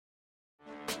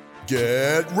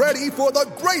Get ready for the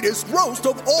greatest roast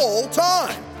of all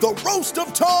time, the Roast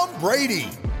of Tom Brady,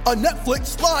 a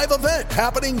Netflix live event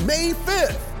happening May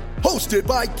 5th. Hosted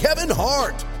by Kevin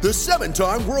Hart, the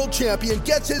 7-time world champion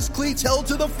gets his cleats held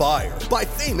to the fire by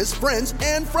famous friends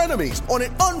and frenemies on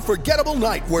an unforgettable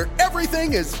night where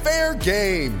everything is fair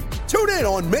game. Tune in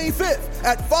on May 5th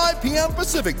at 5 p.m.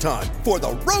 Pacific time for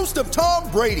the Roast of Tom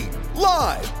Brady,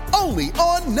 live only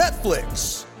on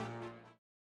Netflix.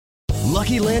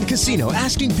 Lucky Land Casino,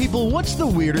 asking people, what's the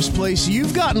weirdest place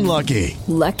you've gotten lucky?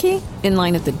 Lucky? In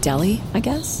line at the deli, I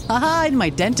guess? Aha, in my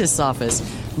dentist's office.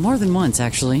 More than once,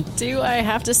 actually. Do I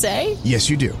have to say? Yes,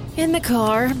 you do. In the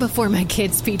car before my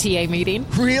kids' PTA meeting.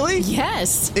 Really?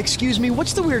 Yes. Excuse me,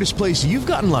 what's the weirdest place you've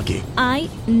gotten lucky? I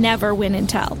never win and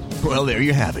tell. Well, there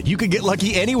you have it. You can get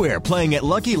lucky anywhere, playing at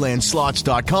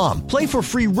LuckyLandSlots.com. Play for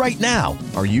free right now.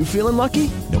 Are you feeling lucky?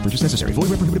 No purchase necessary. Void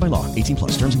where prohibited by law.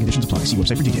 18+. Terms and conditions apply. See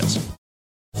website for details.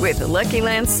 With the Lucky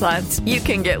Land Slots, you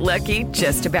can get lucky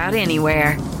just about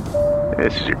anywhere.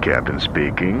 This is your captain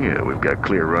speaking. We've got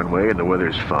clear runway and the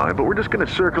weather's fine, but we're just going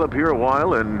to circle up here a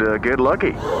while and get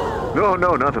lucky.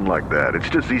 No, nothing like that. It's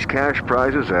just these cash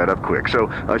prizes add up quick. So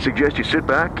I suggest you sit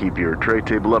back, keep your tray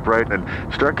table upright, and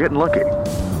start getting lucky.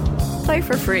 Play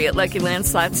for free at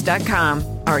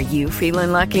LuckyLandSlots.com. Are you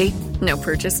feeling lucky? No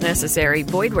purchase necessary.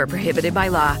 Void where prohibited by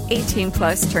law.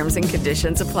 18+ terms and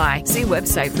conditions apply. See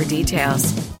website for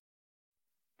details.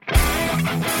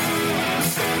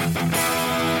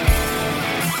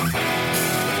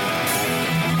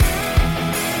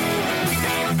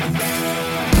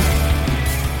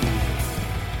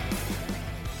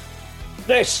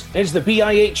 This is the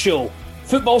BIH Show.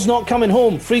 Football's not coming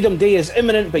home. Freedom Day is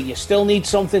imminent, but you still need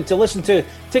something to listen to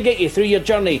get you through your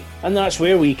journey, and that's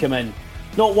where we come in.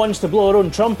 Not ones to blow our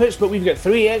own trumpets, but we've got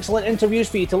 3 excellent interviews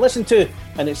for you to listen to,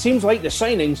 and it seems like the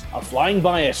signings are flying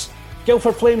by us.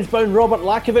 Guildford Flames bound Robert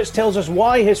Lakovich tells us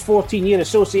why his 14-year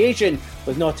association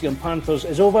with Nottingham Panthers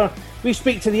is over. We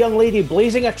speak to the young lady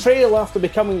blazing a trail after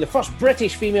becoming the first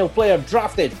British female player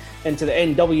drafted into the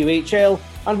NWHL,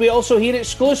 and we also hear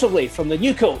exclusively from the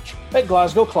new coach at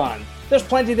Glasgow Clan. There's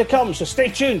plenty to come, so stay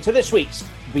tuned to this week's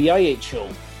BIH Show.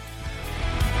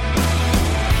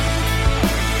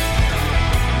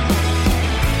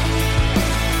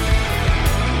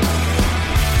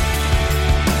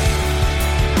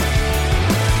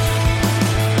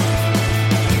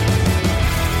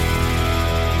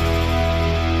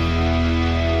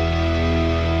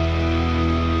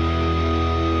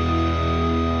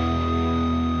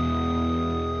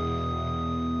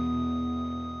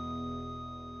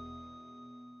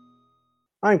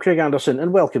 I'm Craig Anderson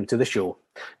and welcome to the show.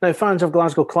 Now, fans of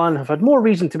Glasgow Clan have had more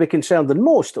reason to be concerned than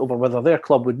most over whether their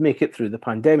club would make it through the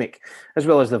pandemic. As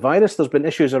well as the virus, there's been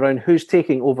issues around who's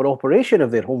taking over operation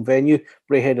of their home venue,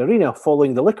 Braehead Arena,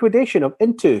 following the liquidation of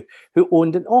Intu, who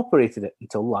owned and operated it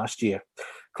until last year.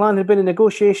 Clan had been in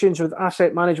negotiations with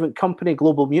asset management company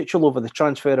Global Mutual over the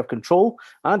transfer of control,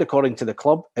 and according to the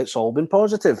club, it's all been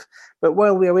positive. But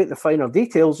while we await the finer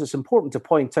details, it's important to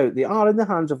point out they are in the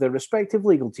hands of their respective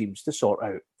legal teams to sort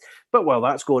out. But while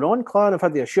that's going on, Clan have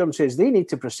had the assurances they need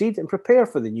to proceed and prepare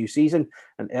for the new season,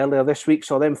 and earlier this week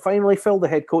saw them finally fill the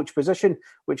head coach position,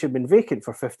 which had been vacant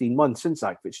for 15 months since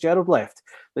Zach Fitzgerald left.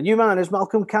 The new man is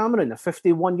Malcolm Cameron, a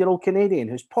 51-year-old Canadian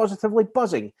who's positively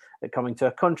buzzing at coming to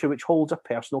a country which holds a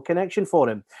personal connection for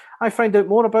him. I found out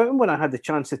more about him when I had the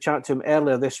chance to chat to him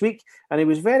earlier this week, and he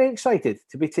was very excited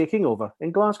to be taking over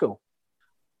in Glasgow.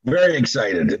 Very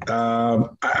excited.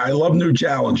 I love new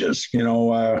challenges. You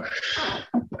know,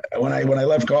 when I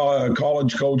left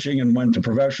college coaching and went to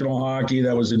professional hockey,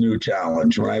 that was a new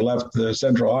challenge. When I left the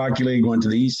Central Hockey League, went to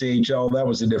the ECHL, that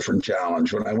was a different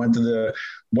challenge. When I went to the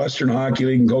Western Hockey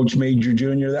League and coached Major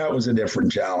Junior, that was a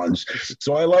different challenge.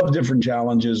 So I love different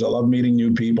challenges. I love meeting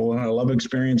new people, and I love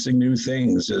experiencing new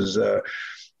things. As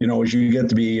you get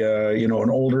to be, an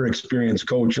older, experienced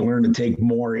coach, you learn to take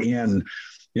more in.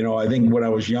 You know, I think when I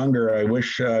was younger, I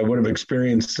wish I would have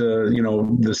experienced,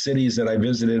 the cities that I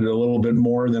visited a little bit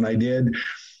more than I did,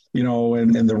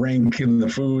 and the rink and the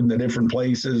food and the different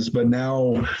places. But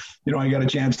now, I got a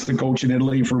chance to coach in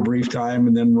Italy for a brief time,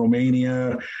 and then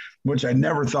Romania, which I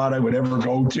never thought I would ever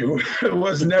go to. It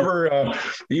was never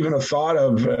even a thought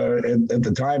of at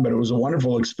the time, but it was a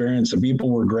wonderful experience. The people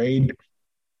were great.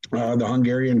 the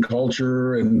Hungarian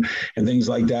culture and things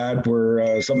like that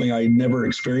were something I'd never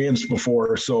experienced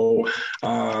before. So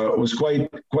was quite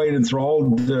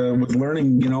enthralled with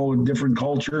learning, different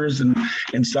cultures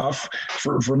and stuff.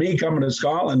 For me, coming to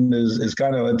Scotland is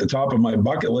kind of at the top of my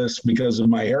bucket list because of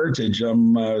my heritage.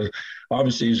 I'm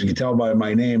obviously, as you can tell by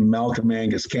my name, Malcolm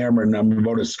Angus Cameron. I'm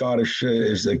about as Scottish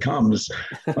as it comes.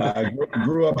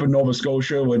 Grew up in Nova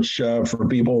Scotia, which for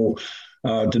people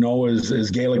to know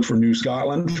is Gaelic for New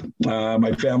Scotland.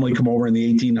 My family come over in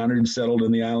the 1800s, settled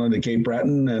in the island of Cape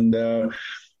Breton, and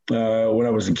when I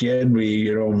was a kid, we,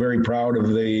 very proud of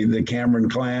the Cameron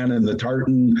clan, and the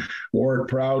tartan, wore it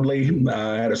proudly.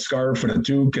 Had a scarf and a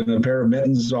toque and a pair of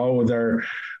mittens, all with our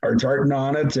tartan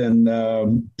on it, and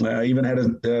I even had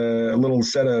a little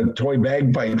set of toy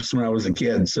bagpipes when I was a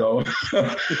kid. So,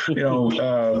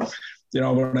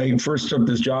 when I first took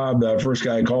this job, the first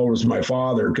guy I called was my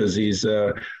father, because his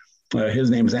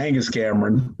name's Angus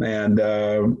Cameron, and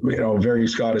very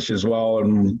Scottish as well.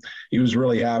 And he was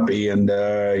really happy, and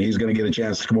he's going to get a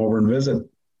chance to come over and visit.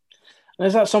 And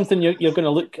is that something you're going to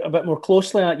look a bit more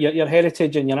closely at, your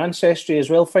heritage and your ancestry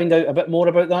as well? Find out a bit more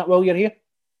about that while you're here?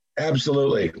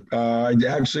 Absolutely. I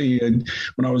actually,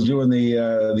 when I was doing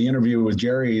the interview with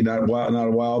Jerry not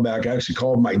a while back, I actually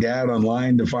called my dad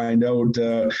online to find out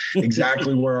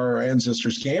exactly where our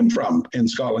ancestors came from in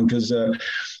Scotland, because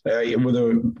with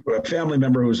a family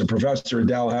member who was a professor at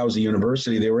Dalhousie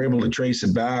University, they were able to trace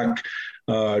it back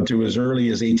to as early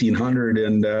as 1800,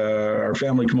 and our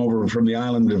family come over from the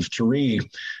island of Tiree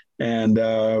and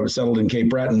settled in Cape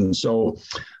Breton. So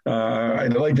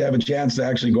I'd like to have a chance to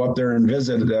actually go up there and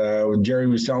visit. Jerry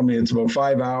was telling me it's about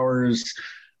 5 hours.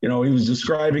 He was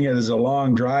describing it as a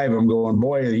long drive. I'm going,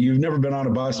 boy, you've never been on a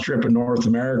bus trip in North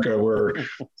America where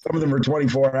some of them are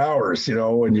 24 hours,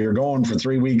 and you're going for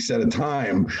 3 weeks at a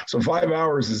time. So 5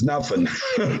 hours is nothing.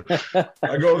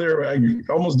 I go there, I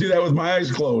almost do that with my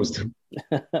eyes closed.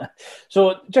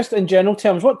 So just in general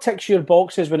terms, what ticks your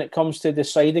boxes when it comes to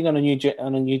deciding on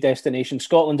a new destination?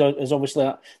 Scotland is obviously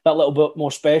that little bit more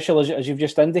special, as you've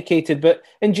just indicated, but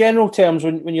in general terms,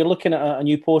 when you're looking at a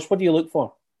new post, what do you look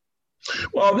for?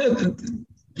 Well,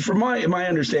 from my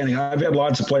understanding, I've had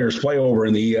lots of players play over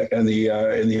in the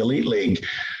elite league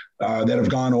that have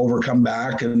gone over, come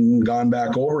back, and gone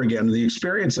back over again. The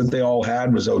experience that they all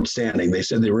had was outstanding. They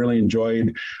said they really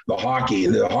enjoyed the hockey.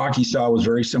 The hockey style was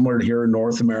very similar to here in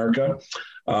North America,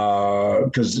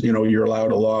 because you're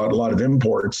allowed a lot of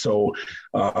imports. So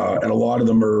and a lot of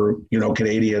them are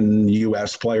Canadian,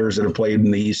 U.S. players that have played in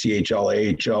the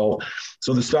ECHL, AHL.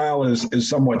 So the style is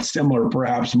somewhat similar,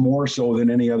 perhaps more so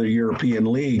than any other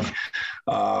European league.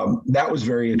 That was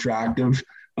very attractive.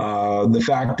 The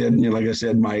fact that, like I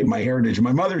said, my heritage,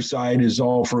 my mother's side is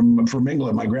all from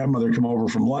England. My grandmother came over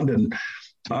from London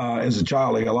as a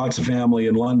child. I got lots of family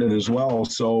in London as well.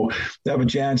 So to have a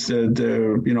chance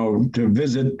to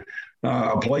visit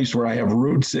a place where I have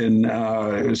roots in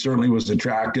it certainly was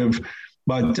attractive.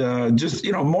 But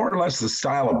just, more or less the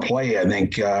style of play, I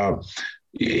think,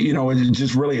 it's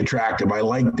just really attractive. I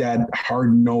like that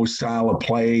hard-nosed style of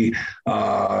play,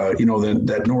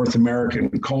 that North American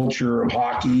culture of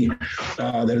hockey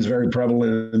that is very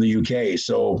prevalent in the UK.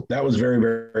 So that was very,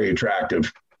 very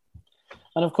attractive.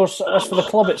 And of course, as for the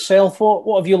club itself,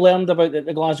 what have you learned about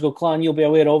the Glasgow Clan? You'll be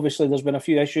aware, obviously, there's been a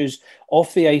few issues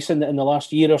off the ice in the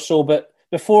last year or so. But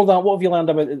before that, what have you learned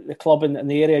about the club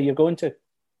and the area you're going to?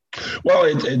 Well,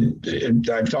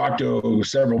 I've talked to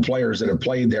several players that have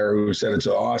played there who said it's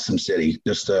an awesome city,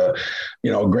 just a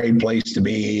great place to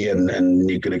be, and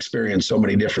you can experience so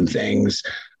many different things.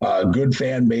 Good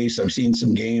fan base. I've seen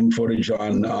some game footage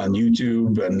on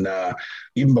YouTube, and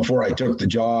even before I took the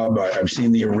job, I've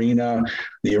seen the arena.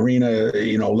 The arena,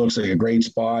 looks like a great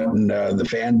spot, and the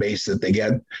fan base that they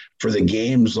get for the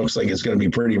games looks like it's going to be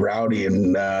pretty rowdy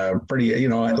and pretty.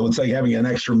 It's like having an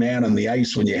extra man on the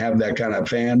ice when you have that kind of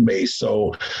fan base.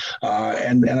 So,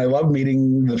 and I love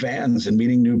meeting the fans and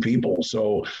meeting new people.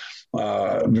 So.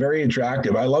 Very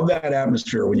attractive. I love that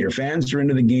atmosphere when your fans are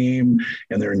into the game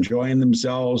and they're enjoying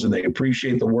themselves and they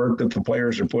appreciate the work that the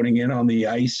players are putting in on the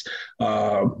ice.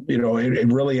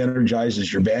 It really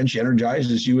energizes your bench,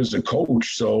 energizes you as a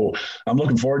coach. So I'm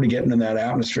looking forward to getting in that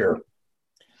atmosphere.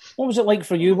 What was it like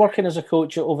for you working as a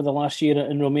coach over the last year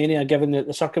in Romania, given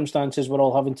the circumstances we're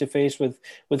all having to face with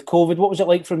COVID? What was it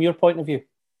like from your point of view?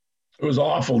 It was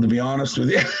awful, to be honest with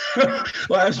you.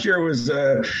 Last year was,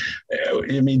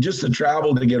 just the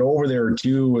travel to get over there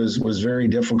too was very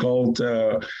difficult.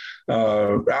 I'm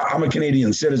a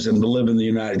Canadian citizen to live in the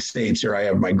United States here. I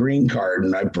have my green card,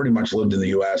 and I've pretty much lived in the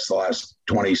U.S. the last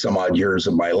 20 some odd years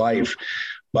of my life.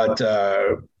 But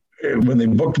when they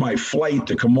booked my flight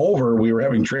to come over, we were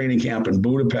having training camp in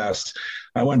Budapest.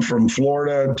 I went from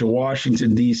Florida to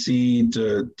Washington, D.C.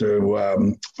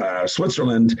 to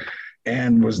Switzerland,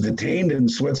 and was detained in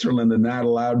Switzerland and not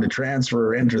allowed to transfer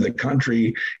or enter the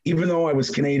country, even though I was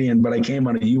Canadian, but I came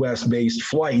on a U.S.-based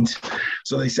flight.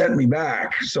 So they sent me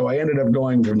back. So I ended up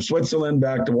going from Switzerland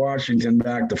back to Washington,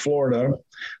 back to Florida,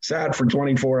 sat for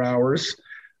 24 hours,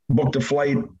 booked a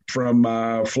flight from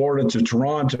Florida to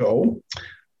Toronto,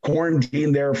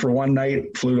 quarantined there for one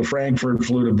night, flew to Frankfurt,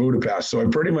 flew to Budapest. So I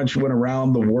pretty much went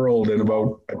around the world in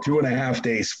about a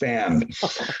 2.5-day span.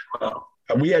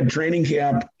 We had training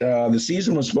camp. The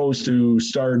season was supposed to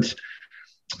start,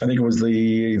 I think it was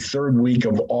the third week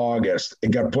of August.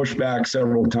 It got pushed back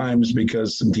several times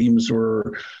because some teams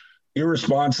were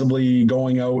irresponsibly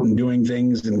going out and doing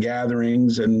things and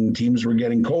gatherings, and teams were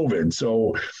getting COVID.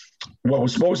 So what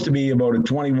was supposed to be about a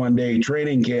 21-day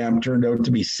training camp turned out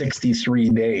to be 63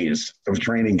 days of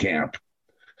training camp.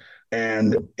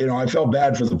 And, I felt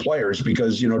bad for the players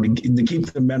because, to keep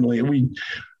them mentally, we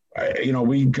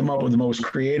come up with the most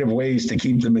creative ways to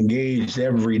keep them engaged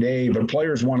every day, but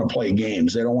players want to play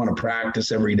games. They don't want to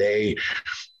practice every day.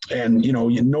 And,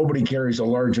 nobody carries a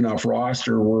large enough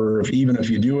roster where even if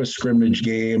you do a scrimmage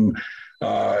game,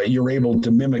 you're able to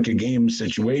mimic a game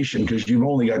situation because you've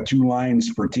only got 2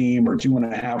 lines per team or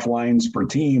 2.5 lines per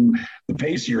team. The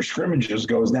pace of your scrimmages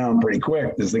goes down pretty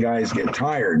quick as the guys get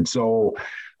tired. So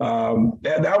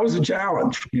that was a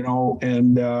challenge,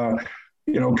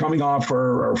 coming off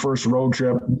our first road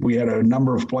trip, we had a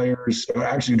number of players.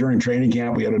 Actually, during training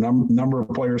camp, we had a number of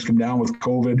players come down with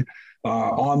COVID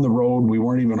on the road. We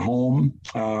weren't even home.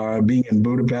 Being in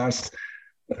Budapest,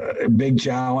 a big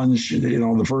challenge.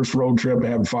 The first road trip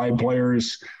had 5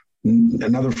 players.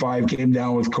 Another 5 came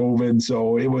down with COVID.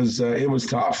 So it was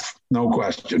tough, no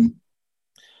question.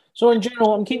 So in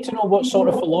general, I'm keen to know what sort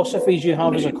of philosophies you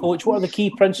have as a coach. What are the key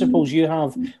principles you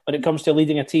have when it comes to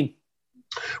leading a team?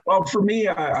 Well, for me,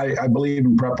 I believe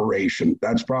in preparation.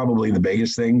 That's probably the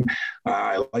biggest thing.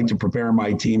 I like to prepare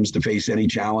my teams to face any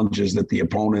challenges that the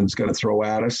opponent's going to throw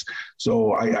at us.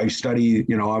 So I study,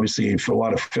 obviously a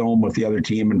lot of film with the other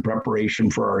team in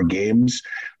preparation for our games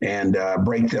and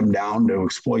break them down to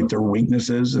exploit their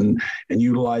weaknesses and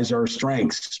utilize our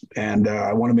strengths. And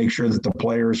I want to make sure that the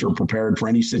players are prepared for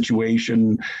any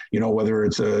situation, whether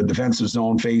it's a defensive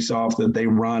zone face-off that they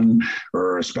run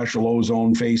or a special O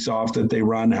zone face-off that they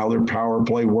run, how their power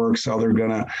play works, how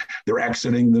they're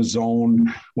exiting the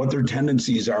zone, what their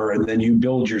tendencies are, and then you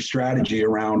build your strategy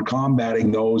around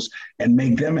combating those and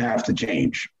make them have to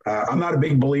change. I'm not a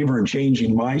big believer in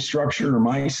changing my structure or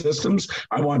my systems.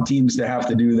 I want teams to have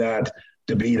to do that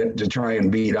to try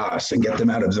and beat us and get them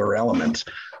out of their element.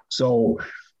 So,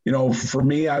 for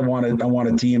me, I want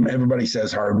a team. Everybody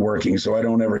says hardworking, so I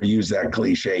don't ever use that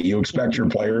cliche. You expect your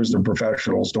players, the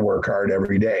professionals, to work hard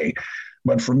every day.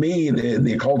 But for me,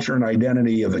 the culture and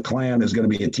identity of the Clan is going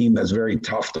to be a team that's very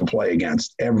tough to play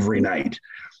against every night.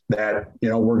 That,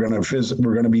 we're going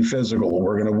to be physical.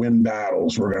 We're going to win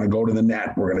battles. We're going to go to the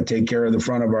net. We're going to take care of the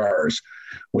front of ours.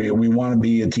 We want to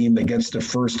be a team that gets to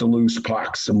first to loose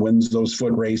pucks and wins those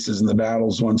foot races and the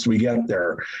battles once we get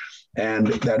there. And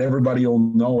that everybody will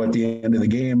know at the end of the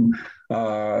game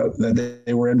that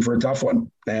they were in for a tough one.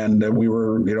 And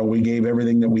we gave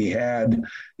everything that we had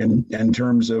in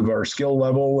terms of our skill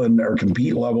level and our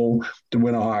compete level to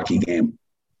win a hockey game.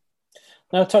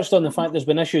 Now, I touched on the fact there's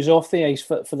been issues off the ice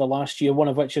for the last year, one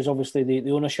of which is obviously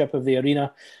the ownership of the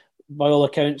arena. By all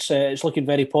accounts, it's looking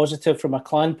very positive from a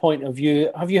Clan point of view.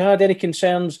 Have you had any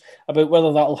concerns about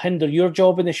whether that'll hinder your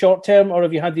job in the short term, or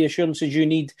have you had the assurances you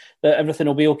need that everything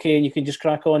will be okay and you can just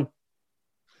crack on?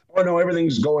 Oh, no,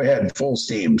 everything's go ahead, full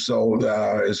steam. So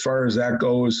as far as that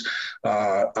goes,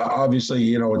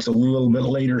 obviously, it's a little bit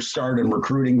later start in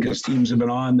recruiting because teams have been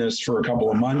on this for a couple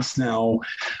of months now.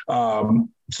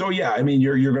 So, yeah, I mean,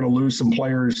 you're going to lose some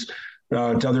players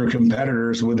to other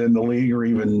competitors within the league or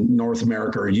even North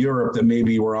America or Europe that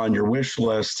maybe were on your wish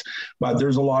list. But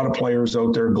there's a lot of players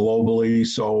out there globally.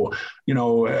 So,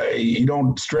 you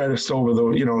don't stress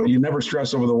over you never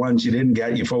stress over the ones you didn't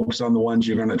get. You focus on the ones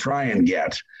you're going to try and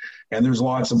get. And there's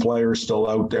lots of players still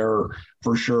out there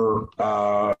for sure.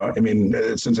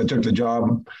 Since I took the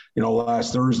job,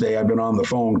 last Thursday, I've been on the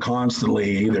phone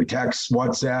constantly, either text,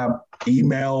 WhatsApp,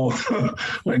 email,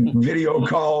 video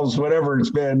calls, whatever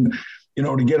it's been,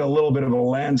 to get a little bit of a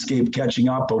landscape catching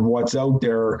up of what's out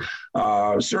there.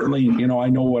 Certainly, I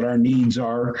know what our needs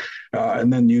are.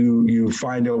 And then you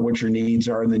find out what your needs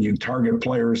are, and then you target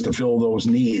players to fill those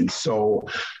needs. So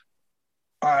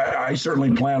I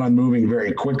certainly plan on moving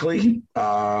very quickly.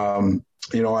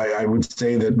 I would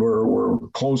say that we're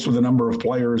close with a number of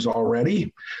players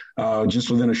already, just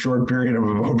within a short period of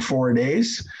about 4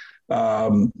 days,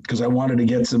 because I wanted to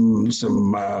get some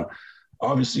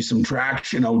obviously some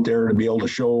traction out there to be able to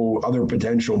show other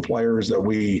potential players that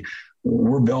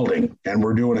we're building and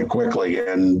we're doing it quickly,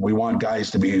 and we want guys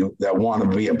that want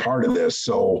to be a part of this.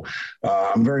 So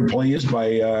I'm very pleased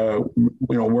by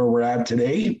where we're at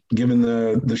today, given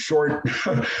the short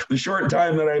the short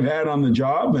time that I've had on the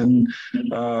job, and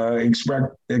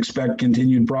expect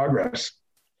continued progress.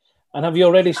 And have you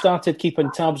already started keeping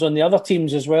tabs on the other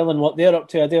teams as well and what they're up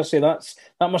to? I dare say that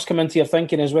must come into your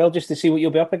thinking as well, just to see what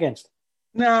you'll be up against.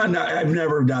 No, I've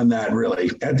never done that,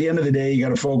 really. At the end of the day, you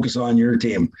got to focus on your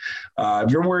team. If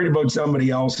you're worried about somebody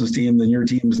else's team, then your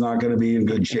team's not going to be in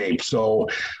good shape. So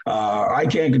I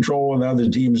can't control what other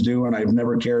teams do, and I've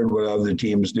never cared what other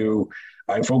teams do.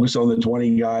 I focus on the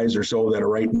 20 guys or so that are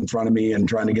right in front of me and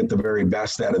trying to get the very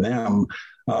best out of them,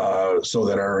 so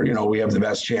that we have the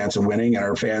best chance of winning, and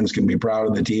our fans can be proud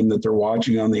of the team that they're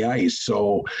watching on the ice.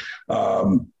 So,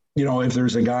 if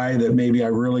there's a guy that maybe I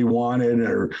really wanted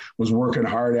or was working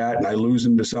hard at and I lose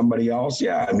him to somebody else,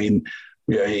 but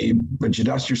you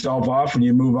dust yourself off and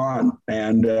you move on.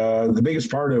 And the biggest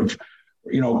part of,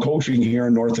 coaching here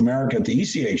in North America at the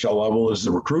ECHL level is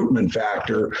the recruitment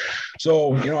factor.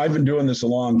 So, I've been doing this a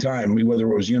long time, whether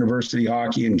it was university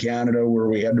hockey in Canada where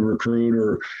we had to recruit,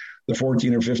 or the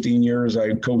 14 or 15 years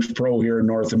I coached pro here in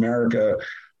North America.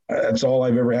 That's all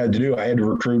I've ever had to do. I had to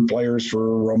recruit players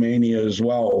for Romania as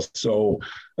well. So,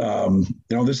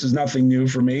 this is nothing new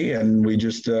for me. And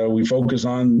we focus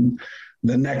on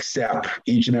the next step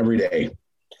each and every day.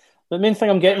 The main thing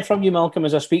I'm getting from you, Malcolm,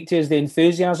 as I speak to you, is the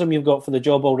enthusiasm you've got for the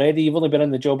job already. You've only been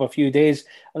in the job a few days,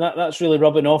 and that's really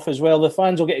rubbing off as well. The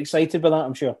fans will get excited by that,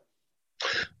 I'm sure.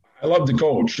 I love to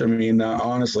coach. I mean,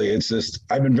 honestly, it's just,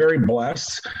 I've been very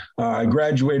blessed. I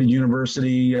graduated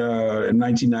university in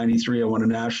 1993. I won a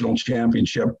national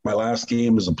championship. My last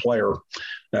game as a player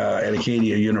at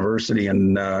Acadia University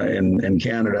in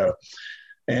Canada.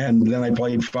 And then I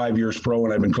played 5 years pro,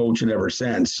 and I've been coaching ever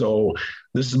since. So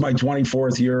this is my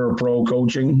 24th year of pro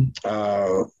coaching,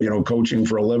 coaching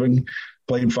for a living.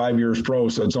 Played 5 years pro.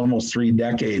 So it's almost 3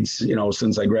 decades,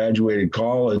 since I graduated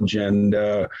college, and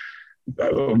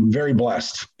I'm very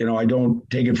blessed. I don't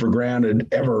take it for granted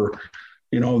ever,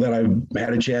 that I've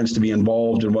had a chance to be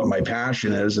involved in what my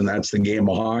passion is, and that's the game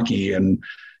of hockey. And,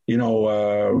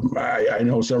 I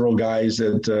know several guys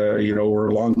that,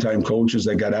 were longtime coaches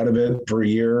that got out of it for a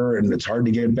year, and it's hard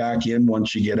to get back in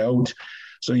once you get out.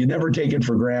 So you never take it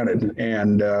for granted,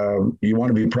 and you want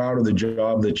to be proud of the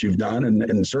job that you've done.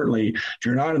 And certainly if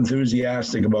you're not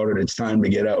enthusiastic about it, it's time to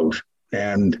get out.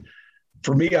 And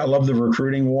for me, I love the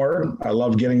recruiting war. I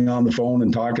love getting on the phone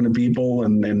and talking to people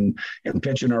and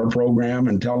pitching our program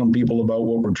and telling people about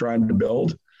what we're trying to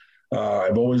build.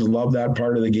 I've always loved that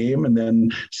part of the game. And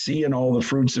then seeing all the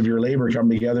fruits of your labor come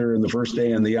together in the first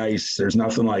day on the ice, there's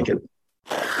nothing like it.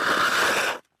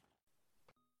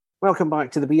 Welcome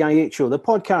back to the BIH Show, the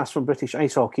podcast from British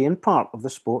Ice Hockey and part of the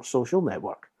Sports Social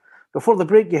Network. Before the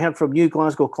break, you heard from new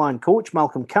Glasgow Clan coach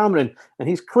Malcolm Cameron, and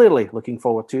he's clearly looking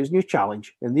forward to his new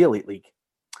challenge in the Elite League.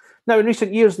 Now, in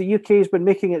recent years, the UK has been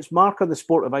making its mark on the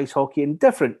sport of ice hockey in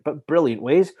different but brilliant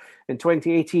ways. In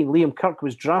 2018, Liam Kirk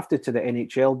was drafted to the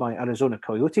NHL by Arizona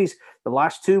Coyotes. The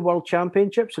last 2 World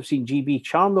Championships have seen GB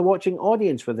charm the watching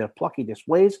audience with their plucky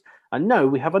displays. And now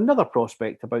we have another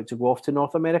prospect about to go off to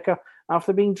North America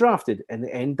after being drafted in the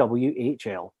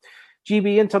NWHL.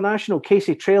 GB international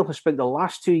Casey Trail has spent the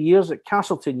last 2 years at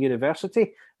Castleton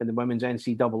University in the women's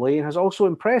NCAA and has also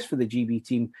impressed for the GB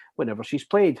team whenever she's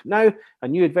played. Now, a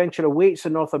new adventure awaits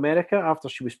in North America after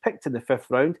she was picked in the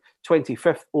 5th round,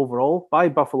 25th overall, by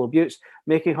Buffalo Beauts,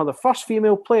 making her the first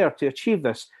female player to achieve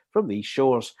this from these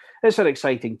shores. It's an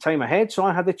exciting time ahead, so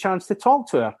I had the chance to talk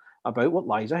to her about what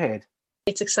lies ahead.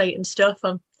 It's exciting stuff.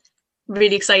 I'm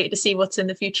really excited to see what's in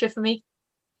the future for me.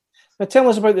 Now, tell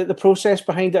us about the process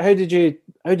behind it. How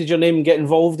did your name get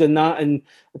involved in that? And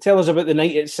tell us about the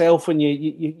night itself when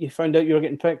you found out you were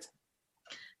getting picked.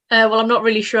 Well, I'm not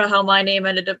really sure how my name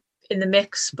ended up in the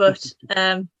mix, but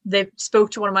they spoke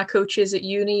to one of my coaches at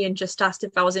uni and just asked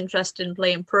if I was interested in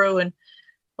playing pro. And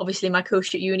obviously my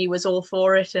coach at uni was all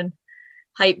for it and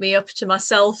hyped me up to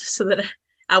myself so that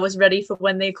I was ready for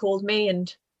when they called me.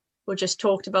 And we just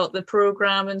talked about the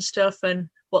program and stuff and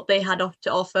what they had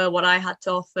to offer, what I had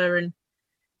to offer. And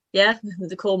yeah,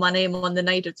 they called my name on the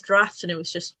night of the draft and it was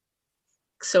just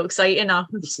so exciting. I'm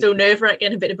still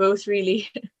nerve-wracking, a bit of both, really.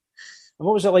 And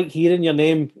what was it like hearing your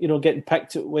name, getting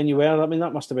picked when you were? I mean,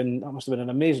 that must have been an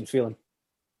amazing feeling.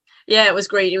 Yeah, it was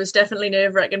great. It was definitely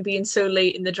nerve-wracking being so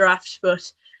late in the draft,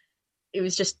 but it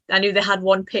was just, I knew they had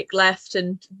one pick left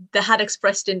and they had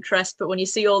expressed interest. But when you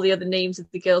see all the other names of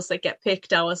the girls that get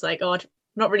picked, I was like, oh, I'm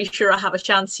not really sure I have a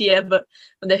chance here. But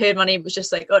when they heard my name, it was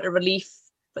just like utter relief,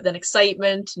 but then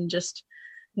excitement and just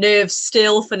nerves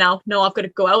still for now. No, I've got to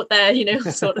go out there,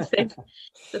 sort of thing.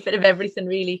 It's a bit of everything,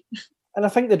 really. And I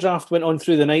think the draft went on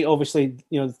through the night, obviously,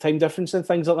 the time difference and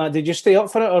things like that. Did you stay up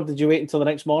for it or did you wait until the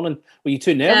next morning? Were you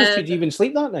too nervous? Did you even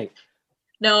sleep that night?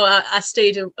 No, I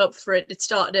stayed up for it. It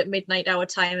started at midnight our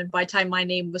time, and by the time my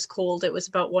name was called, it was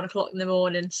about 1:00 in the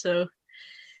morning. So,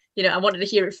 I wanted to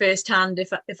hear it firsthand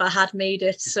if I had made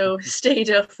it. So stayed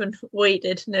up and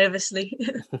waited nervously.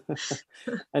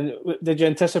 And did you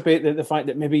anticipate the fact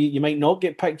that maybe you might not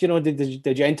get picked?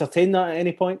 Did you entertain that at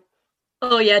any point?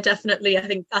 Oh yeah, definitely. I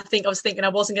think I was thinking I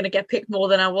wasn't going to get picked more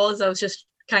than I was. I was just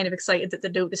kind of excited that they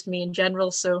noticed me in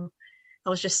general. So I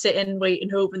was just sitting, waiting,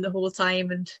 hoping the whole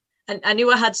time, and I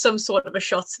knew I had some sort of a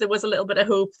shot. So there was a little bit of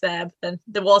hope there. But then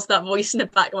there was that voice in the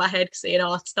back of my head saying,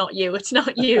 "Oh, it's not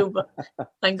you. But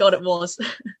thank God it was." And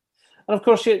of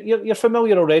course, you're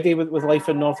familiar already with life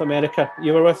in North America.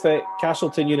 You were with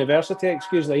Castleton University.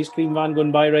 Excuse the ice cream van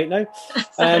going by right now.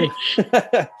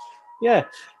 Yeah.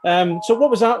 So what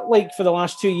was that like for the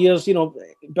last 2 years,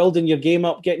 building your game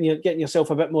up, getting yourself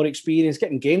a bit more experience,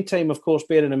 getting game time, of course,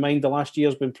 bearing in mind the last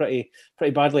year's been pretty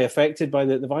badly affected by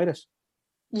the virus?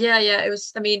 Yeah, it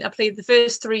was. I mean, I played the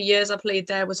first 3 years I played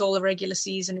there was all the regular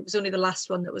season. It was only the last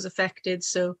one that was affected.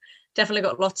 So definitely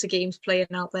got lots of games playing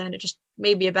out there, and it just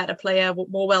made me a better player,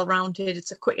 more well-rounded.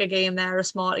 It's a quicker game there, a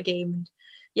smarter game, and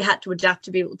you had to adapt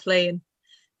to be able to play. And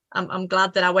I'm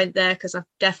glad that I went there because I've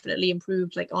definitely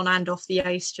improved, like on and off the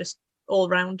ice, just all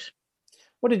round.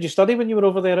 What did you study when you were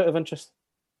over there, out of interest?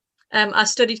 I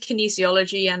studied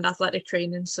kinesiology and athletic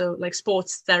training, so like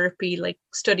sports therapy, like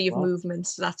study of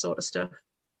movements, that sort of stuff.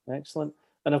 Excellent.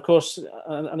 And of course,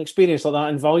 an experience like that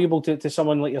invaluable to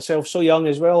someone like yourself, so young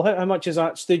as well. How much has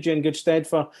that stood you in good stead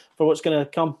for what's going to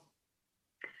come?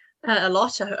 A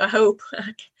lot, I hope.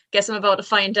 I guess I'm about to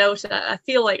find out. I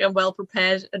feel like I'm well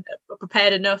prepared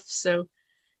enough, so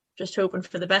just hoping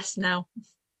for the best now.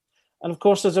 And of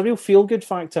course, there's a real feel-good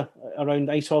factor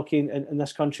around ice hockey in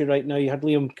this country right now. You had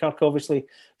Liam Kirk obviously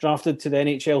drafted to the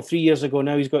NHL 3 years ago.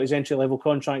 Now he's got his entry-level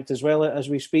contract as well as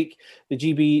we speak. The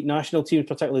GB national team,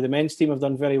 particularly the men's team, have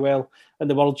done very well in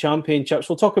the World Championships.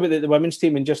 We'll talk about the women's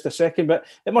team in just a second, but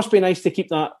it must be nice to keep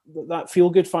that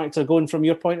feel-good factor going from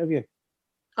your point of view.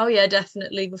 Oh yeah,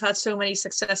 definitely. We've had so many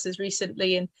successes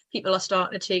recently and people are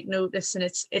starting to take notice, and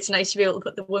it's nice to be able to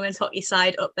put the women's hockey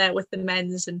side up there with the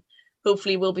men's, and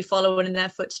hopefully we'll be following in their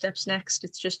footsteps next.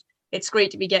 It's great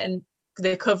to be getting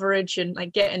the coverage and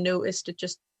like getting noticed. It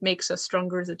just makes us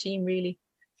stronger as a team, really.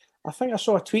 I think I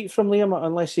saw a tweet from Liam,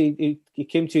 unless he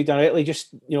came to you directly,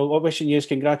 just wishing you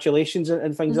congratulations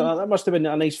and things like that. That must have been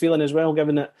a nice feeling as well,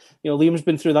 given that Liam's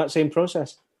been through that same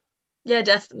process. Yeah,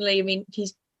 definitely. I mean,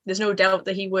 there's no doubt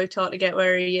that he worked hard to get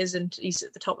where he is, and he's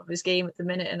at the top of his game at the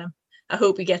minute. And I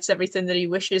hope he gets everything that he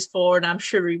wishes for, and I'm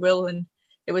sure he will. And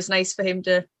it was nice for him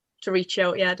to reach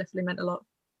out. Yeah, definitely meant a lot.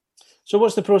 So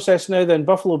what's the process now then?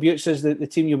 Buffalo Beauts is the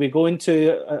team you'll be going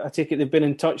to. I take it they've been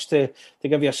in touch to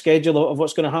give you a schedule of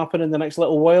what's going to happen in the next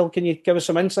little while. Can you give us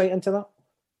some insight into that?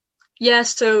 Yeah,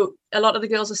 so a lot of the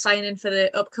girls are signing for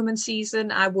the upcoming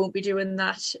season. I won't be doing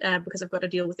that because I've got to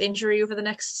deal with injury over the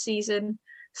next season.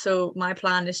 So my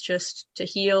plan is just to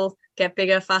heal, get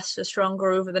bigger, faster,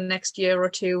 stronger over the next year or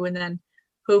two. And then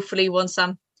hopefully once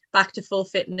I'm back to full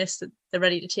fitness, that they're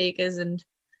ready to take us, and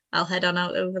I'll head on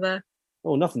out over there.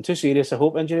 Oh, nothing too serious, I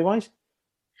hope, injury-wise?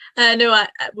 No,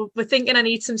 we're thinking I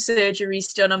need some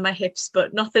surgeries done on my hips,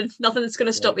 but nothing that's going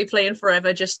to stop me playing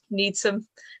forever. Just need some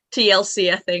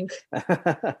TLC, I think.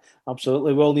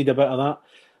 Absolutely, we'll need a bit of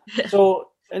that. So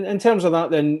in terms of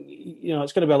that, then,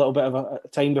 it's going to be a little bit of a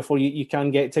time before you can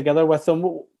get together with them.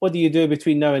 What do you do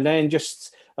between now and then?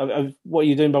 Just what are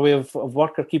you doing by way of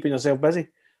work or keeping yourself busy?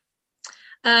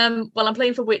 Well, I'm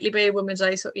playing for Whitley Bay women's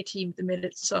ice hockey team at the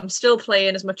minute, so I'm still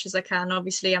playing as much as I can.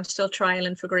 Obviously, I'm still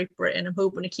trialing for Great Britain. I'm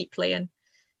hoping to keep playing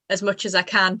as much as I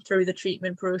can through the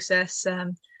treatment process.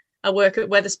 I work at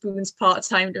Wetherspoons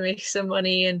part-time to make some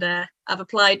money, and I've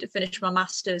applied to finish my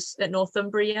Masters at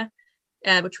Northumbria,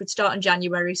 which would start in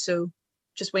January, so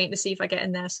just waiting to see if I get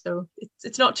in there. So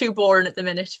it's not too boring at the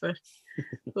minute, but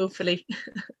hopefully.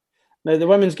 Now, the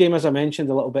women's game, as I mentioned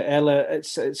a little bit earlier,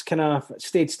 it's kind of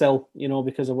stayed still,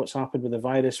 because of what's happened with the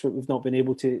virus. We've not been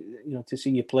able to, to see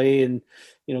you play and,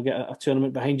 get a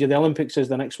tournament behind you. The Olympics is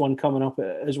the next one coming up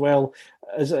as well.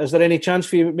 Is there any chance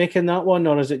for you making that one,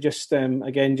 or is it just,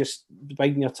 again, just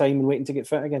biding your time and waiting to get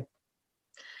fit again?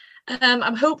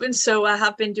 I'm hoping so. I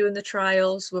have been doing the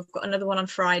trials. We've got another one on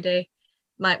Friday.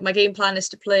 my game plan is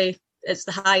to play at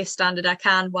the highest standard I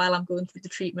can while I'm going through the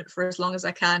treatment for as long as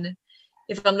I can.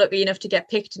 If I'm lucky enough to get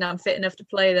picked and I'm fit enough to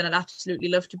play, then I'd absolutely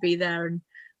love to be there. And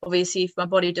obviously, if my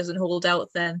body doesn't hold out,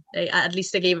 then at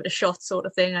least I gave it a shot, sort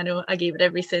of thing. I know I gave it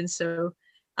everything, so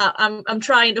I'm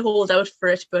trying to hold out for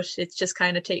it, but it's just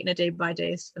kind of taking it day by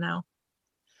day for now.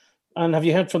 And have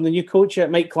you heard from the new coach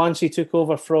yet? Mike Clancy took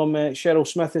over from Cheryl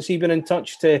Smith. Has he been in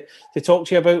touch to talk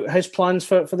to you about his plans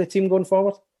for the team going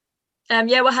forward?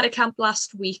 Yeah, we had a camp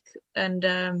last week and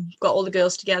got all the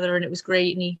girls together, and it was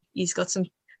great. And he's got some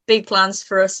big plans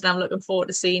for us, and I'm looking forward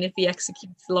to seeing if he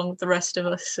executes along with the rest of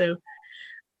us. So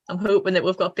I'm hoping that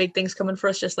we've got big things coming for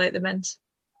us, just like the men's.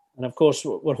 And of course,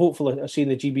 we're hopeful of seeing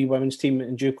the GB women's team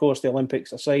in due course, the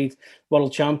Olympics aside,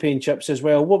 World Championships as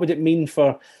well. What would it mean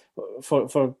for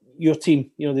your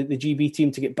team, the GB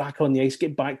team, to get back on the ice,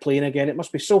 get back playing again? It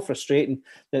must be so frustrating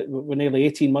that we're nearly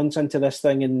 18 months into this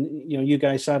thing and, you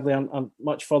guys sadly aren't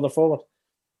much further forward.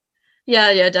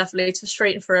 Yeah, definitely. It's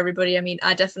frustrating for everybody. I mean,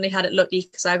 I definitely had it lucky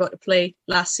because I got to play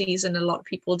last season. A lot of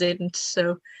people didn't.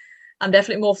 So I'm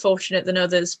definitely more fortunate than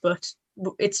others. But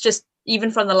it's just,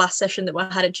 even from the last session that we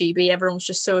had at GB, everyone's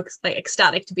just so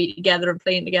ecstatic to be together and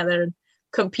playing together and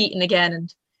competing again.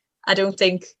 And I don't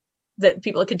think that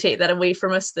people can take that away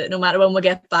from us, that no matter when we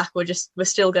get back, we're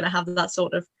still going to have that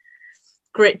sort of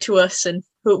grit to us. And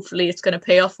hopefully it's going to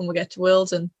pay off when we get to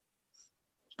Worlds and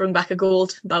bring back a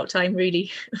gold. About time,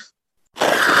 really.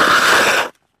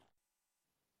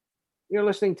 You're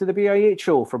listening to the BIH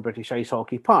show for British Ice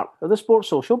Hockey, part of the Sports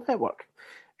Social Network.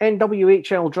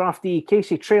 NWHL draftee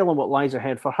Casey Trail and what lies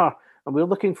ahead for her, and we're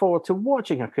looking forward to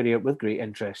watching her career with great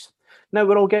interest. Now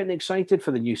we're all getting excited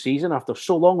for the new season after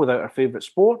so long without our favourite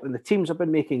sport, and the teams have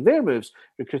been making their moves,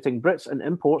 recruiting Brits and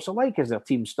imports alike as their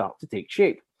teams start to take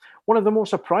shape. One of the more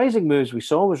surprising moves we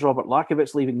saw was Robert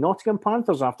Lakovich leaving Nottingham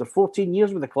Panthers after 14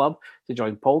 years with the club to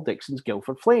join Paul Dixon's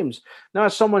Guildford Flames. Now,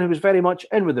 as someone who was very much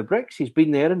in with the Bricks, he's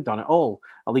been there and done it all.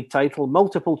 A league title,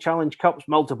 multiple Challenge Cups,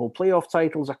 multiple playoff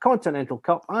titles, a Continental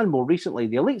Cup, and more recently,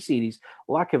 the Elite Series.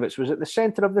 Lakovich was at the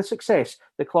centre of the success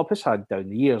the club has had down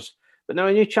the years. But now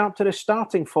a new chapter is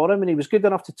starting for him, and he was good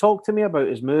enough to talk to me about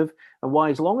his move and why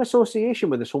his long association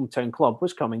with his hometown club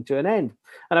was coming to an end.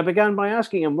 And I began by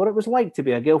asking him what it was like to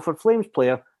be a Guildford Flames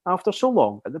player after so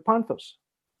long at the Panthers.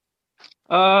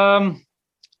 I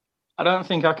don't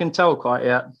think I can tell quite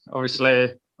yet.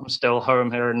 Obviously, I'm still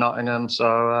home here in Nottingham,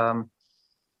 so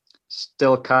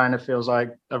still kind of feels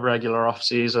like a regular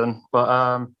off-season.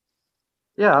 But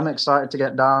yeah, I'm excited to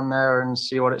get down there and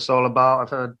see what it's all about. I've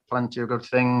heard plenty of good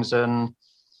things, and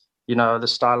the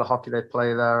style of hockey they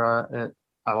play there,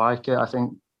 I like it. I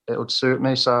think it would suit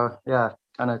me. So yeah,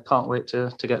 kind of can't wait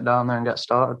to get down there and get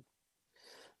started.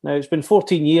 Now, it's been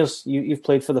 14 years you've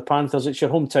played for the Panthers. It's your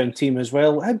hometown team as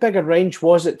well. How big a wrench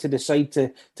was it to decide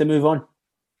to move on?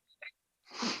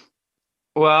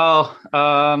 Well,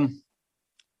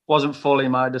 wasn't fully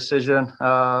my decision.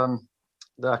 I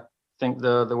think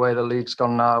the way the league's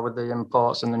gone now with the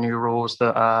imports and the new rules,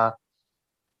 that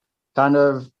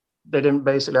they didn't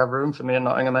basically have room for me in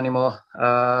Nottingham anymore.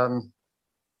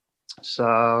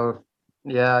 So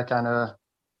yeah,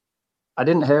 I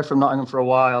didn't hear from Nottingham for a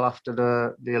while after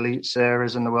the Elite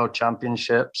Series and the World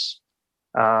Championships,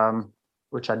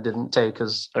 which I didn't take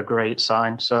as a great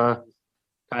sign. So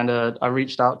I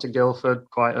reached out to Guildford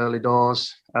quite early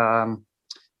doors.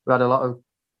 We had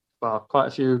quite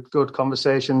a few good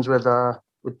conversations with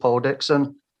Paul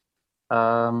Dixon,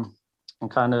 and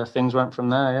things went from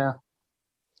there, yeah.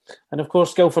 And of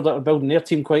course, Guildford are building their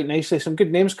team quite nicely. Some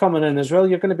good names coming in as well.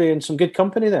 You're going to be in some good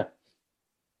company there.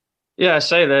 Yeah, I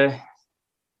say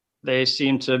they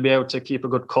seem to be able to keep a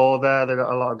good core there. They've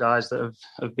got a lot of guys that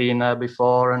have been there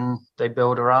before, and they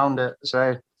build around it.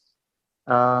 So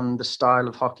the style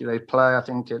of hockey they play, I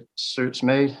think it suits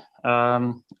me,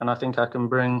 and I think I can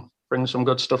bring some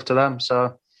good stuff to them.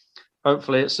 So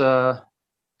hopefully it's a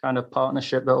kind of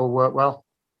partnership that will work well.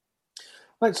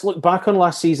 Let's look back on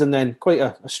last season then. Quite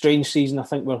a strange season. I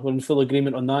think we're in full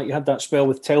agreement on that. You had that spell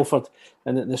with Telford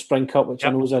in the Spring Cup, which I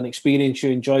know was an experience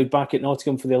you enjoyed, back at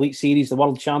Nottingham for the Elite Series, the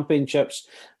World Championships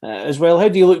as well. How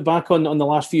do you look back on the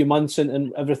last few months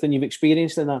and everything you've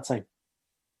experienced in that time?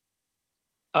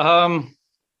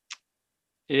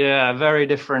 Yeah, very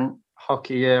different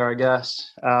hockey year, I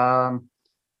guess.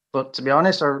 But to be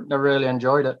honest, I really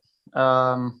enjoyed it.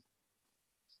 And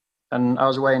I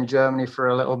was away in Germany for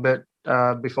a little bit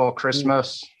before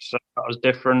Christmas, so that was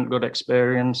different, good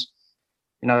experience.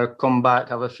 Come back,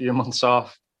 have a few months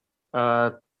off.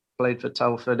 Played for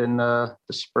Telford in the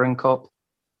Spring Cup.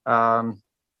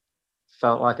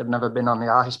 Felt like I'd never been on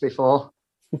the ice before.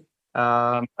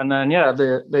 And then,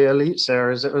 the Elite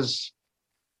Series, it was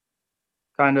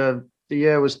kind of the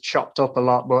year was chopped up a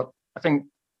lot, but I think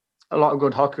a lot of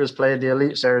good hockey was played. The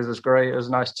Elite Series was great. It was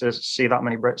nice to see that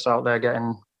many Brits out there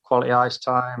getting quality ice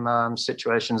time,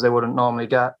 situations they wouldn't normally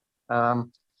get. So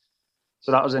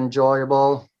that was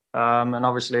enjoyable. And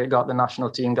obviously it got the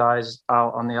national team guys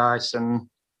out on the ice, and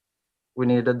we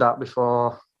needed that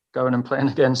before going and playing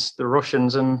against the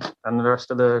Russians and the rest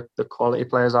of the quality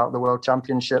players out of the World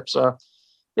Championship. So,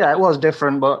 yeah, it was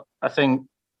different, but I think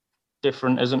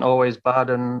different isn't always bad.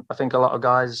 And I think a lot of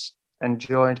guys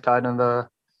enjoyed kind of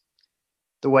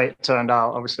the way it turned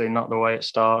out, obviously not the way it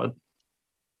started.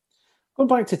 Going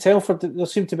back to Telford, there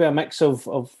seemed to be a mix of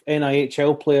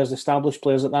NIHL players, established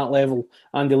players at that level,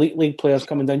 and Elite League players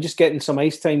coming down, just getting some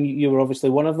ice time. You were obviously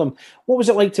one of them. What was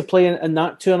it like to play in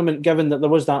that tournament, given that there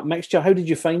was that mixture? How did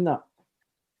you find that?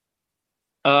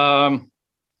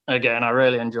 Again, I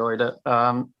really enjoyed it.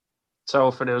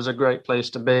 Telford, it was a great place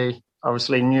to be.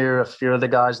 Obviously knew a few of the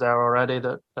guys there already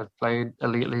that have played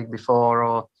Elite League before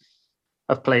or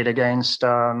have played against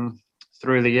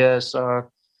through the years. So,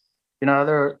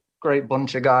 they're great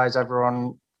bunch of guys,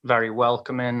 everyone very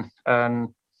welcoming, and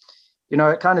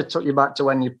it kind of took you back to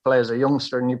when you play as a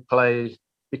youngster and you play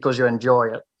because you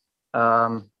enjoy it.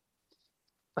 I'm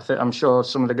sure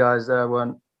some of the guys there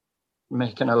weren't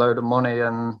making a load of money,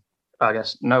 and I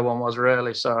guess no one was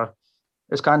really, so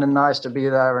it's kind of nice to be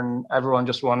there, and everyone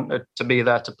just wanted to be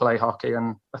there to play hockey,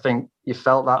 and I think you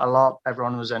felt that a lot.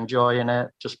 Everyone was enjoying it,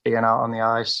 just being out on the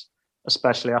ice,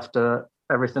 especially after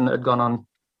everything that had gone on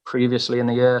previously in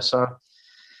the year. So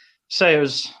it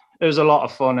was a lot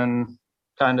of fun, and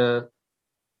kind of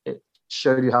it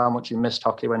showed you how much you missed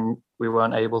hockey when we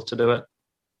weren't able to do it.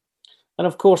 And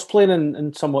of course, playing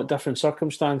in somewhat different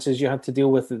circumstances, you had to deal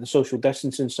with the social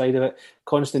distancing side of it,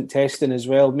 constant testing as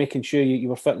well, making sure you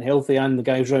were fit and healthy, and the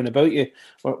guys round about you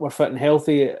were fit and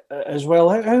healthy as well.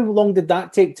 How long did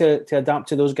that take to adapt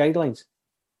to those guidelines?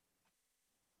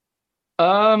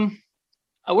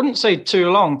 I wouldn't say too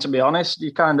long, to be honest.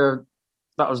 That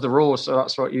was the rule, so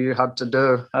that's what you had to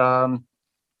do.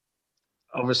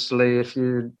 Obviously, if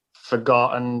you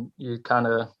forgot and you kind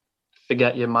of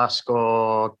forget your mask,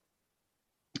 or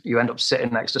you end up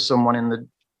sitting next to someone in the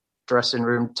dressing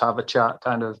room to have a chat,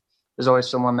 there's always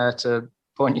someone there to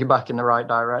point you back in the right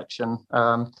direction.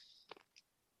 But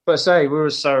we were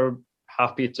so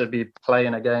happy to be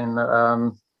playing again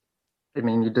that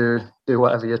you do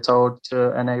whatever you're told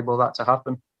to enable that to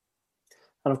happen.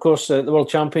 And of course, the World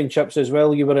Championships as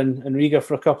well. You were in Riga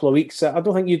for a couple of weeks. I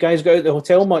don't think you guys got out of the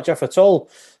hotel much, if at all.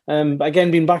 But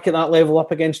again, being back at that level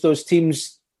up against those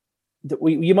teams,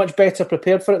 were you much better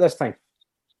prepared for it this time?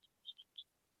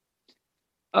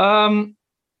 It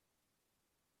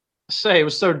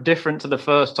was so different to the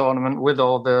first tournament with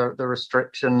all the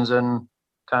restrictions, and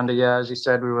as you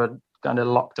said, we were kind of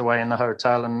locked away in the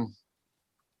hotel, and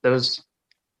there was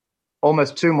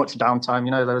almost too much downtime.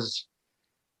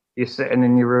 You're sitting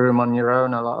in your room on your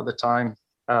own a lot of the time,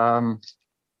 and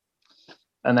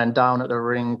then down at the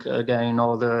rink again,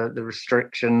 all the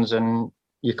restrictions, and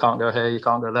you can't go here, you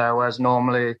can't go there. Whereas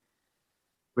normally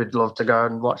we'd love to go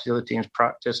and watch the other teams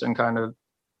practice and kind of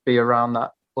be around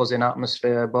that buzzing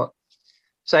atmosphere. But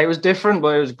it was different,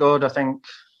 but it was good. I think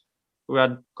we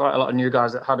had quite a lot of new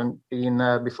guys that hadn't been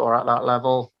there before at that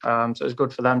level, so it was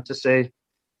good for them to see.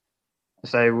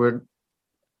 We're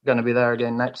going to be there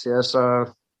again next year,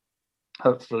 so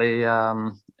hopefully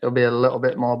it'll be a little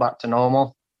bit more back to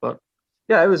normal. But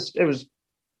yeah, it was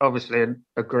obviously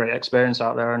a great experience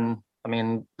out there, and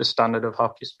the standard of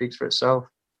hockey speaks for itself.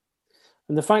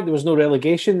 And the fact there was no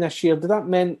relegation this year, did that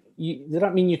mean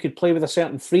you could play with a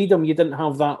certain freedom? You didn't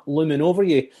have that looming over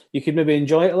you. You could maybe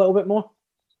enjoy it a little bit more?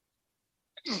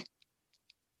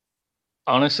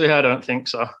 Honestly, I don't think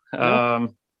so.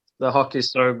 No? The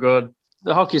hockey's so good.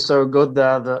 The hockey's so good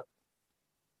there that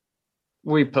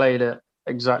we played it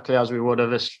exactly as we would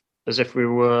have, as if we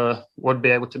would be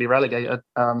able to be relegated.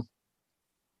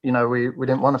 We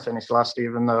didn't want to finish last,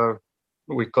 even though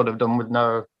we could have done with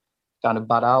no kind of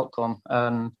bad outcome.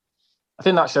 And I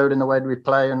think that showed in the way we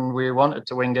play, and we wanted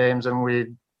to win games, and we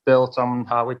built on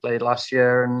how we played last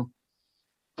year, and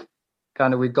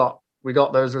we got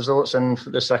those results. And for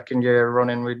the second year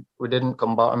running, we didn't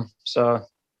come bottom. So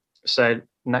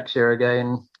next year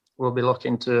again, we'll be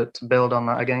looking to build on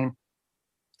that again.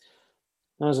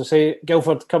 As I say,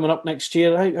 Guildford coming up next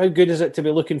year. How good is it to be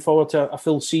looking forward to a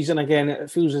full season again? It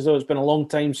feels as though it's been a long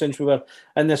time since we were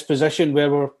in this position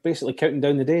where we're basically counting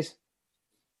down the days.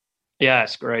 Yeah,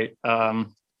 it's great.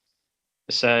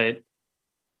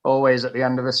 Always at the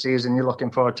end of the season, you're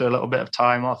looking forward to a little bit of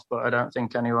time off, but I don't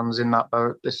think anyone's in that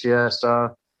boat this year.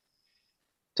 So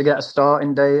to get a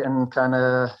starting date and kind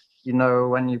of you know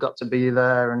when you've got to be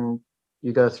there, and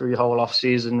you go through your whole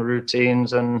off-season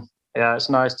routines. And yeah, it's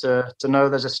nice to know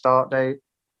there's a start date.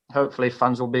 Hopefully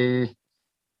fans will be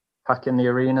packing the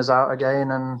arenas out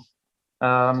again,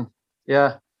 and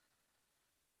yeah,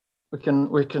 we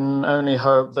can only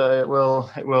hope that it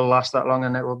will last that long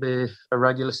and it will be a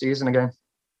regular season again.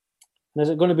 And is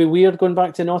it going to be weird going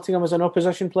back to Nottingham as an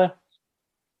opposition player?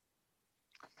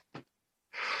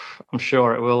 I'm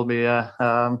sure it will be. Yeah,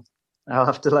 I'll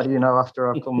have to let you know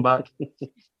after I come back.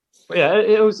 But yeah,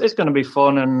 it's going to be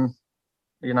fun, and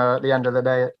you know, at the end of the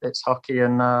day, it's hockey,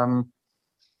 and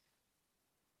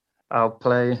I'll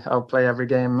play every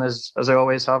game as I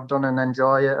always have done and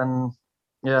enjoy it. And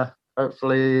yeah,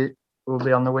 hopefully we'll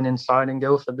be on the winning side in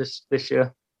Guildford this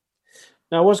year.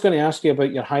 Now, I was going to ask you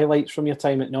about your highlights from your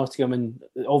time at Nottingham, and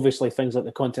obviously things like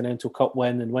the Continental Cup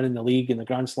win and winning the league and the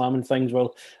Grand Slam and things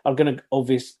are going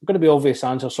to be obvious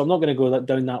answers, so I'm not going to go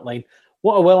down that line.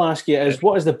 What I will ask you is,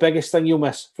 what is the biggest thing you'll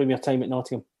miss from your time at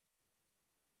Nottingham?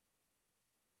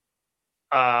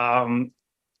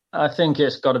 I think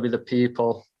it's got to be the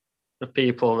people. The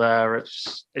people there.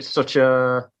 It's such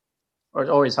a, or it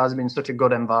always has been such a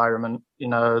good environment. You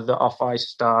know, the off-ice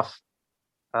staff,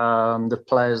 the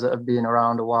players that have been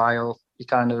around a while. We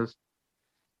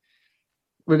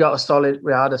had a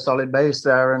solid base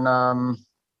there, and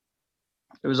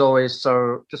it was always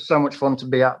so much fun to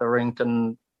be at the rink.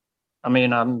 And I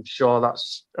mean, I'm sure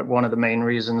that's one of the main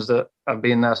reasons that I've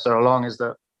been there so long, is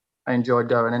that I enjoyed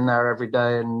going in there every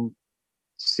day and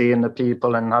seeing the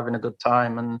people and having a good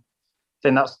time. And I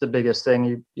think that's the biggest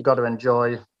thing. You got to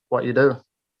enjoy what you do.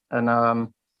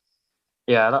 And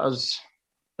yeah, that was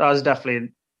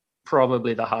definitely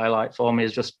probably the highlight for me,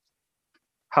 is just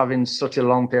having such a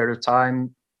long period of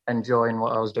time enjoying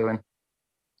what I was doing.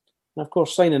 And of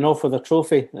course, signing off with a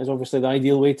trophy is obviously the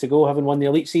ideal way to go, having won the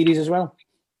Elite Series as well.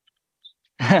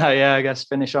 Yeah, I guess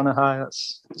finish on a high.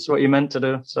 That's what you're meant to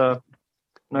do. So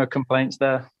no complaints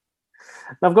there.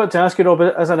 I've got to ask you, Rob,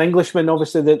 as an Englishman,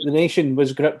 obviously the nation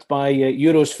was gripped by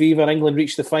Euros fever. England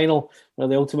reached the final where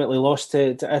they ultimately lost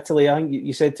to Italy. I think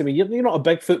you said to me, you're not a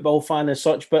big football fan as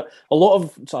such, but a lot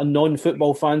of sort of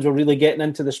non-football fans were really getting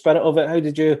into the spirit of it. How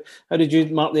did you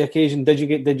mark the occasion? Did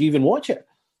you even watch it?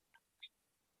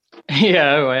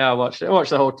 Yeah, I watched it. I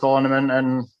watched the whole tournament,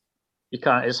 and you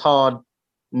can't. It's hard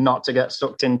not to get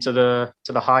sucked into the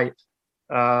hype.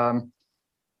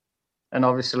 And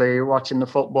obviously watching the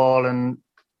football and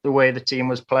the way the team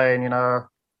was playing, you know,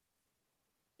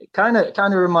 it kind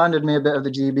of reminded me a bit of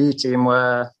the GB team,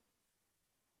 where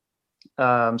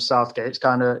Southgate's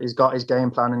he's got his game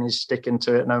plan and he's sticking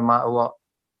to it no matter what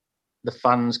the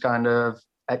fans kind of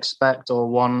expect or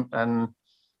want. And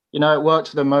you know, it worked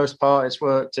for the most part. It's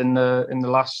worked in the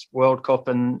last World Cup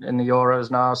and in the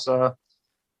Euros now. So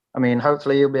I mean,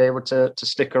 hopefully he'll be able to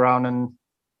stick around and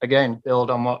again build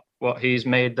on what he's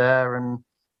made there. And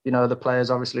you know, the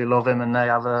players obviously love him, and they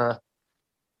have a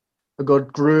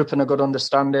good group and a good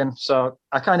understanding. So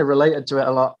I kind of related to it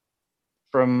a lot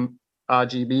from our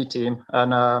GB team.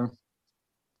 And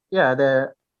yeah,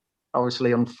 they're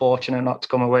obviously unfortunate not to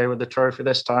come away with the trophy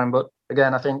this time, but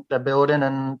again, I think they're building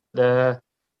and they're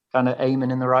kind of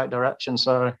aiming in the right direction.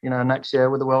 So, you know, next year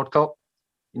with the World Cup,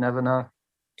 you never know.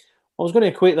 I was going to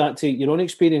equate that to your own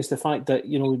experience, the fact that,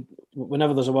 you know,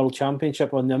 whenever there's a World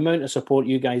Championship on, the amount of support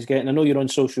you guys get, and I know you're on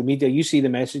social media, you see the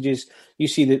messages, you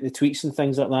see the tweets and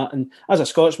things like that, and as a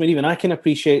Scotsman, even I can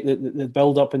appreciate the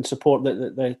build-up and support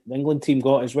that the England team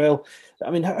got as well. I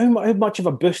mean, how much of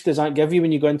a boost does that give you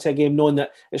when you go into a game knowing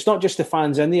that it's not just the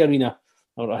fans in the arena,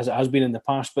 or as it has been in the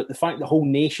past, but the fact the whole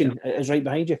nation is right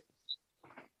behind you?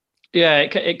 Yeah,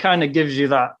 it kind of gives you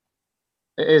that.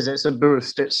 It's a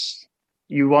boost.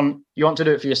 You want to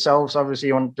do it for yourselves. Obviously,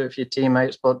 you want to do it for your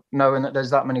teammates, but knowing that there's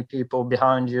that many people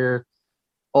behind you,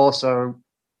 also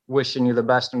wishing you the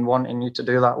best and wanting you to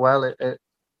do that well, it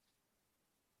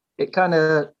kind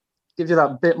of gives you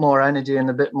that bit more energy and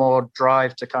a bit more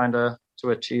drive to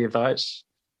achieve that.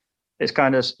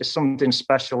 It's something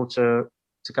special to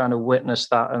kind of witness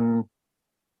that, and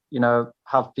you know,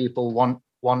 have people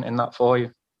wanting that for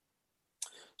you.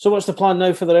 So what's the plan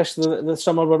now for the rest of the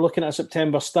summer? We're looking at a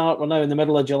September start. We're now in the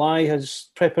middle of July.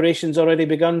 Has preparations already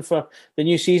begun for the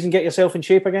new season? Get yourself in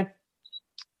shape again?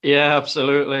 Yeah,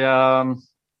 absolutely. I'm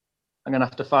going to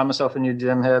have to find myself a new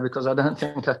gym here because I don't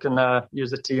think I can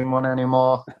use the team one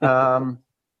anymore. But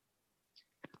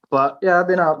yeah, I've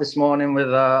been out this morning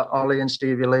with Ollie and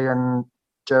Stevie Lee and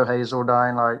Joe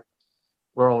Hazeldine. Like,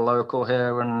 we're all local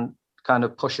here and kind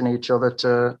of pushing each other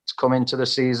to come into the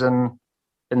season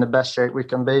in the best shape we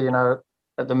can be. You know,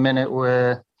 at the minute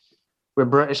we're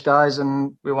British guys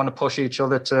and we want to push each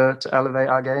other to elevate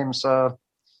our game. So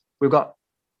we've got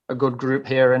a good group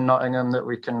here in Nottingham that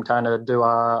we can kind of do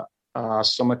our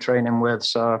summer training with.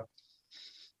 So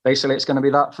basically it's going to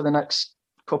be that for the next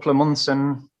couple of months.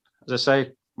 And as I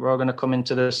say, we're all going to come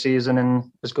into the season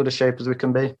in as good a shape as we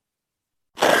can be.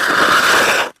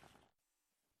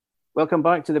 Welcome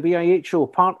back to the BIH Show,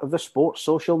 part of the Sports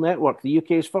Social Network, the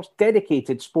UK's first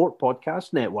dedicated sport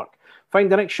podcast network.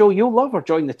 Find the next show you'll love or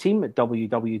join the team at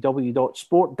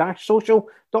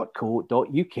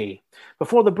www.sport-social.co.uk.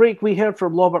 Before the break, we heard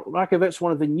from Robert Rakovich,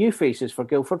 one of the new faces for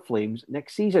Guildford Flames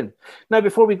next season. Now,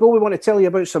 before we go, we want to tell you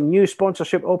about some new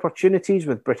sponsorship opportunities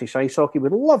with British Ice Hockey.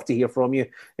 We'd love to hear from you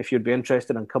if you'd be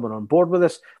interested in coming on board with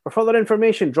us. For further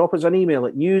information, drop us an email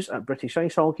at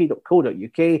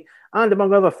news@britishicehockey.co.uk. And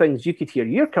among other things, you could hear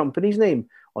your company's name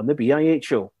on the BIH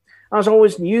Show. As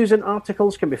always, news and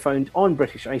articles can be found on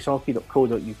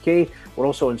britishicehockey.co.uk. We're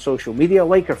also on social media.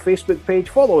 Like our Facebook page,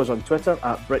 follow us on Twitter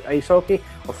at BritIceHockey,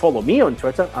 or follow me on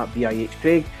Twitter at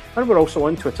BIHCraig, and we're also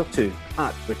on Twitter too,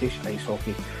 at British Ice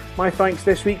Hockey. My thanks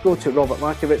this week go to Robert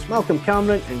Rakovich, Malcolm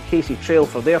Cameron and Casey Trail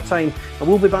for their time, and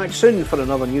we'll be back soon for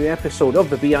another new episode of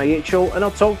the BIH Show, and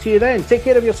I'll talk to you then. Take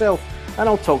care of yourself, and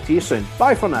I'll talk to you soon.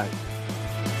 Bye for now.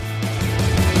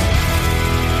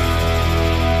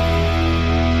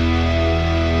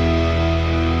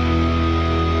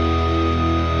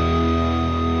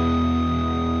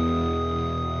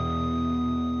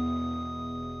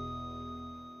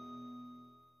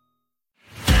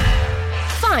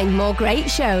 Find more great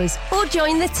shows or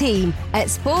join the team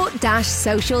at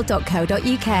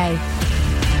sport-social.co.uk.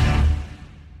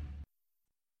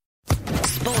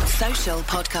 Sports Social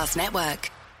Podcast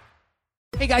Network.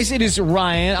 Hey guys, it is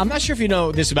Ryan. I'm not sure if you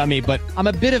know this about me, but I'm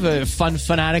a bit of a fun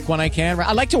fanatic when I can.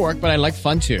 I like to work, but I like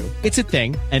fun too. It's a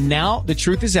thing. And now the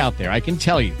truth is out there. I can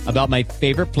tell you about my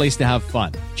favorite place to have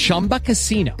fun. Chumba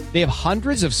Casino. They have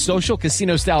hundreds of social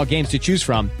casino style games to choose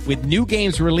from with new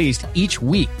games released each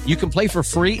week. You can play for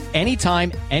free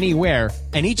anytime, anywhere.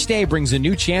 And each day brings a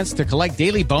new chance to collect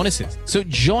daily bonuses. So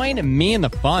join me in the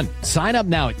fun. Sign up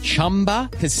now at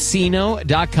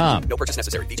ChumbaCasino.com. No purchase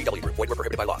necessary. VGW Group. Void where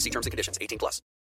prohibited by law. See terms and conditions. 18+.